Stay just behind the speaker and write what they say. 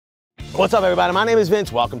What's up, everybody? My name is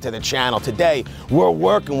Vince. Welcome to the channel. Today, we're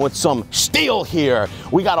working with some steel here.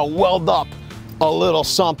 We gotta weld up a little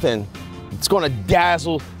something. It's gonna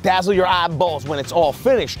dazzle your eyeballs when it's all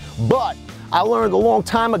finished. But I learned a long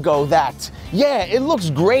time ago that, yeah, it looks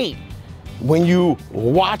great when you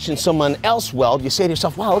watching someone else weld. You say to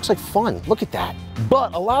yourself, wow, it looks like fun. Look at that.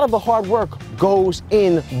 But a lot of the hard work goes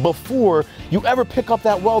in before you ever pick up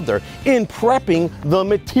that welder in prepping the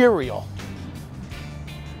material.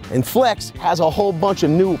 And Flex has a whole bunch of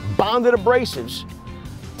new bonded abrasives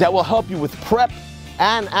that will help you with prep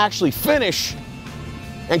and actually finish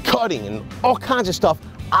and cutting and all kinds of stuff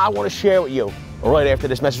I want to share with you right after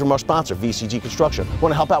this message from our sponsor, VCG Construction.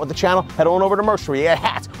 Want to help out with the channel? Head on over to Mercery. Yeah,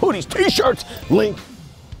 hats, hoodies, t-shirts. Link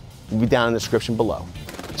will be down in the description below.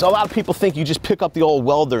 So a lot of people think you just pick up the old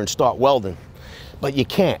welder and start welding, but you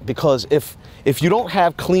can't, because if you don't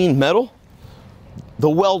have clean metal, the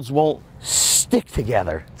welds won't stick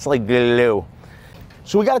together. It's like glue.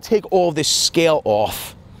 So we got to take all this scale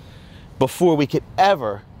off before we could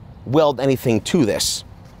ever weld anything to this.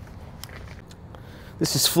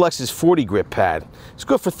 This is Flex's 40 grit pad. It's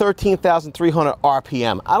good for 13,300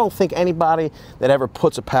 RPM. I don't think anybody that ever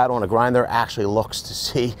puts a pad on a grinder actually looks to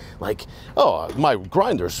see like, oh, my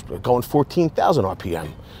grinder's going 14,000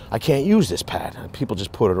 RPM. I can't use this pad. People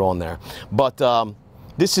just put it on there. But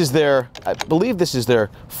this is their, I believe this is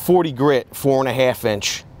their 40 grit 4.5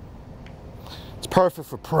 inch. It's perfect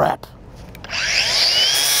for prep.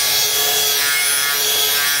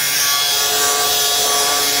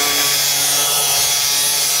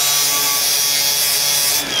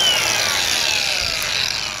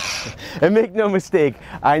 And make no mistake,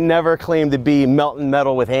 I never claimed to be melting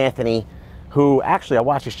metal with Anthony, who actually, I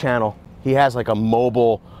watch his channel. He has like a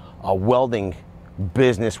mobile welding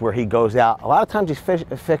business where he goes out. A lot of times he's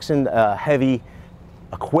fixing heavy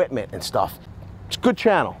equipment and stuff. It's a good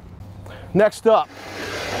channel. Next up,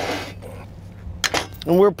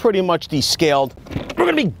 and we're pretty much descaled, we're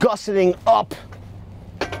gonna be gusseting up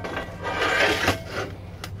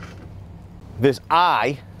this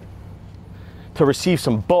eye to receive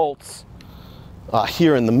some bolts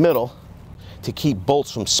here in the middle to keep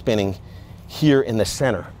bolts from spinning here in the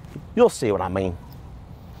center. You'll see what I mean.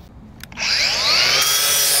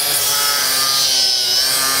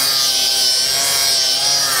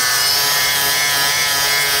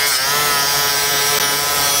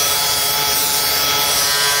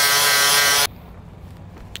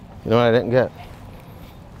 You know what I didn't get?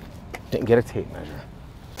 Didn't get a tape measure.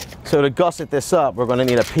 So to gusset this up, we're gonna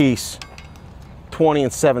need a piece 20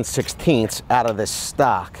 7/16 out of this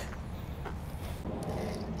stock.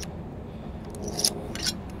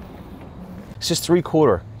 This is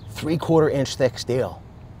 3/4 inch thick steel.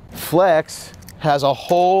 Flex has a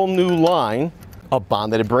whole new line of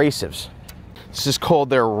bonded abrasives. This is called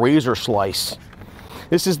their razor slice.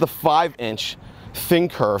 This is the 5 inch thin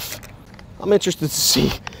kerf. I'm interested to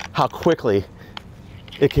see how quickly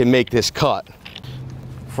it can make this cut.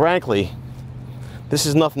 Frankly, this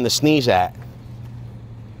is nothing to sneeze at.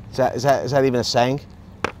 Is that even a saying?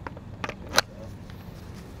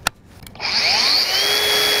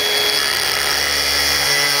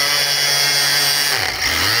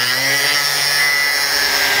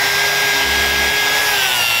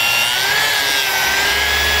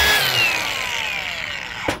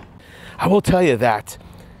 I will tell you that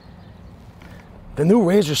the new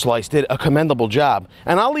razor slice did a commendable job.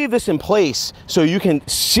 And I'll leave this in place so you can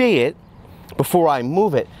see it before I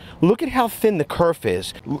move it. Look at how thin the kerf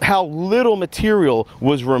is, how little material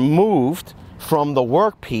was removed from the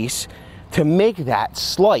workpiece to make that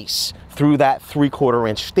slice through that 3/4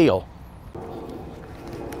 inch steel.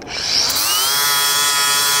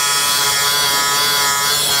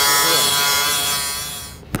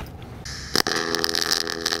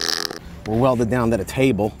 We're welded down to the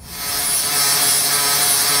table.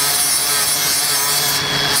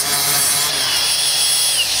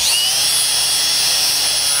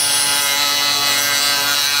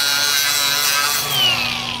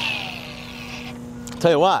 Tell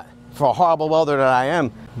you what, for a horrible welder that I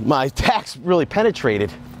am, my tacks really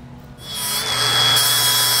penetrated.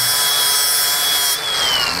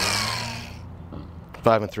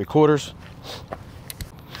 Five 3/4,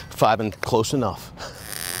 5 and close enough.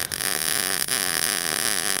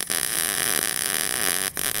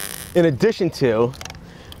 In addition to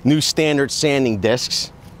new standard sanding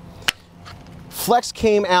discs, Flex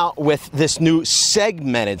came out with this new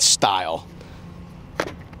segmented style.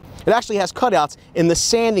 It actually has cutouts in the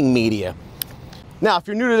sanding media. Now, if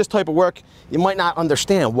you're new to this type of work, you might not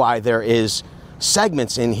understand why there is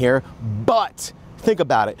segments in here, but think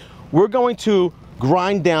about it. We're going to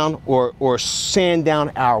grind down or sand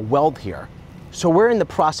down our weld here. So we're in the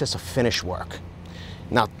process of finish work.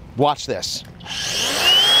 Now, watch this.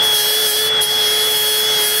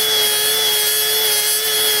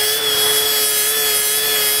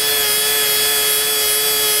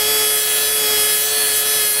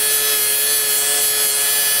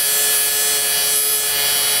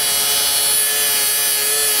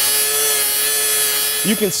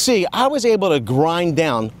 You can see I was able to grind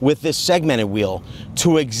down with this segmented wheel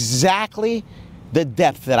to exactly the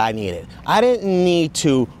depth that I needed. I didn't need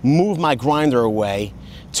to move my grinder away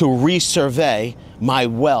to resurvey my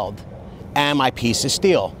weld and my piece of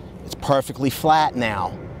steel. It's perfectly flat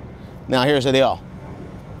now. Now here's the deal.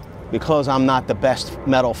 Because I'm not the best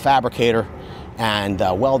metal fabricator and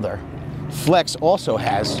welder, Flex also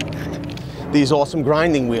has these awesome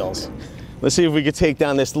grinding wheels. Let's see if we can take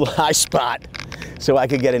down this little high spot so I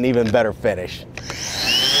could get an even better finish.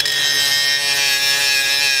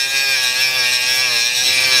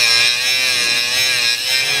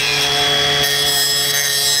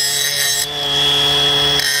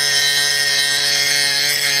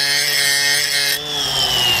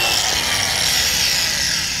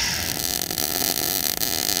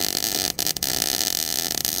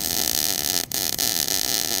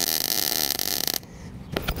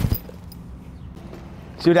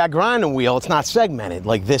 See, with that grinding wheel, it's not segmented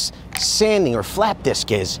like this sanding or flap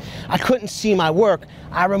disc is. I couldn't see my work.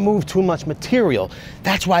 I removed too much material.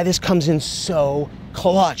 That's why this comes in so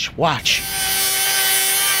clutch. Watch.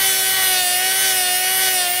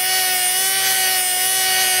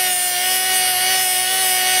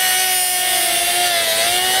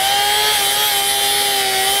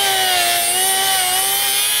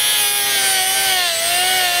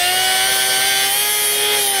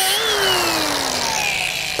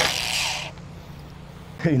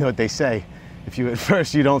 You know what they say, if you at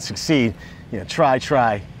first you don't succeed, you know, try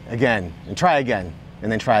again, and try again,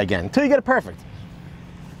 and then try again, until you get it perfect.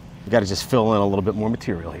 You gotta just fill in a little bit more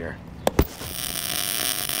material here.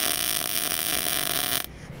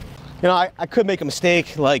 You know, I could make a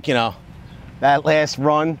mistake, like, you know, that last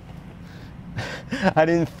run, I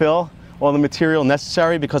didn't fill all the material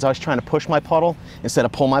necessary because I was trying to push my puddle instead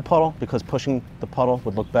of pull my puddle, because pushing the puddle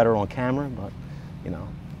would look better on camera, but, you know,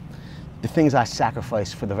 the things I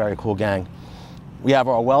sacrifice for the very cool gang. We have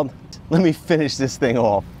our weld. Let me finish this thing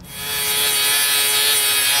off.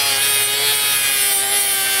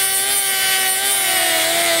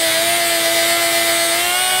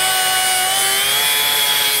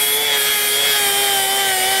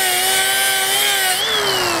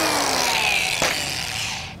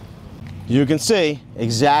 You can see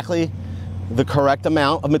exactly the correct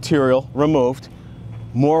amount of material removed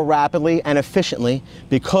more rapidly and efficiently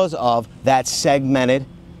because of that segmented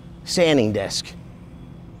sanding disc.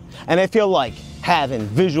 And I feel like having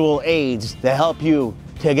visual aids to help you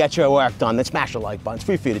to get your work done, then smash the like button. It's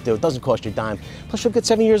free for you to do. It doesn't cost you a dime. Plus you'll get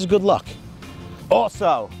 7 years of good luck.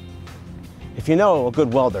 Also, if you know a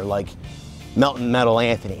good welder like Melton Metal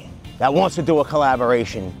Anthony that wants to do a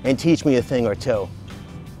collaboration and teach me a thing or two,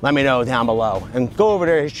 let me know down below, and go over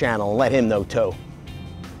to his channel and let him know too.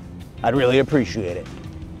 I'd really appreciate it.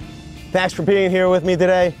 Thanks for being here with me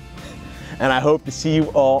today, and I hope to see you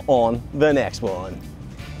all on the next one.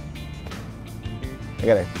 I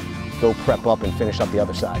gotta go prep up and finish up the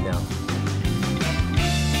other side now.